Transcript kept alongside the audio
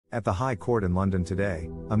At the High Court in London today,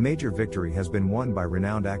 a major victory has been won by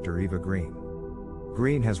renowned actor Eva Green.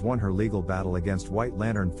 Green has won her legal battle against White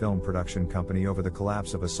Lantern Film Production Company over the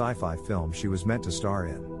collapse of a sci-fi film she was meant to star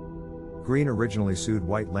in. Green originally sued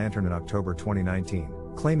White Lantern in October 2019,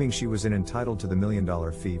 claiming she was entitled to the $1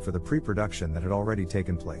 million fee for the pre-production that had already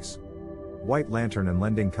taken place. White Lantern and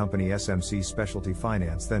lending company SMC Specialty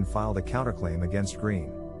Finance then filed a counterclaim against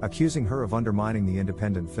Green, accusing her of undermining the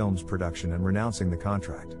independent film's production and renouncing the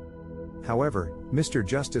contract. However, Mr.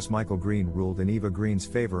 Justice Michael Green ruled in Eva Green's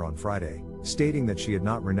favor on Friday, stating that she had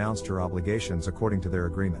not renounced her obligations according to their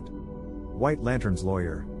agreement. White Lantern's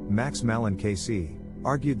lawyer, Max Malin KC,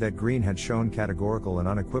 argued that Green had shown categorical and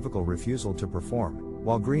unequivocal refusal to perform,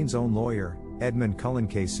 while Green's own lawyer, Edmund Cullen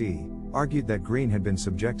KC, argued that Green had been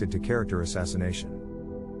subjected to character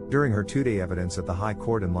assassination. During her two-day evidence at the High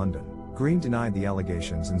Court in London, Green denied the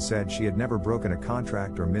allegations and said she had never broken a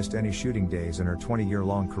contract or missed any shooting days in her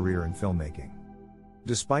 20-year-long career in filmmaking.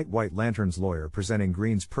 Despite White Lantern's lawyer presenting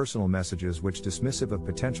Green's personal messages which dismissive of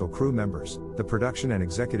potential crew members, the production and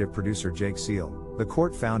executive producer Jake Seal, the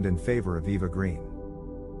court found in favor of Eva Green.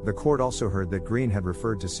 The court also heard that Green had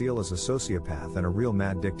referred to Seal as a sociopath and a real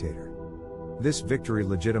mad dictator. This victory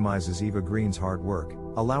legitimizes Eva Green's hard work,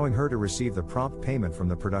 allowing her to receive the prompt payment from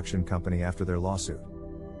the production company after their lawsuit.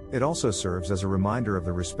 It also serves as a reminder of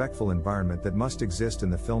the respectful environment that must exist in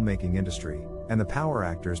the filmmaking industry, and the power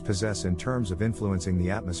actors possess in terms of influencing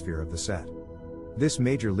the atmosphere of the set. This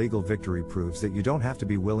major legal victory proves that you don't have to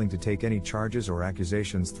be willing to take any charges or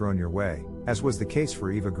accusations thrown your way, as was the case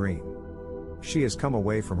for Eva Green. She has come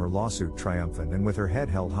away from her lawsuit triumphant and with her head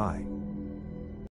held high.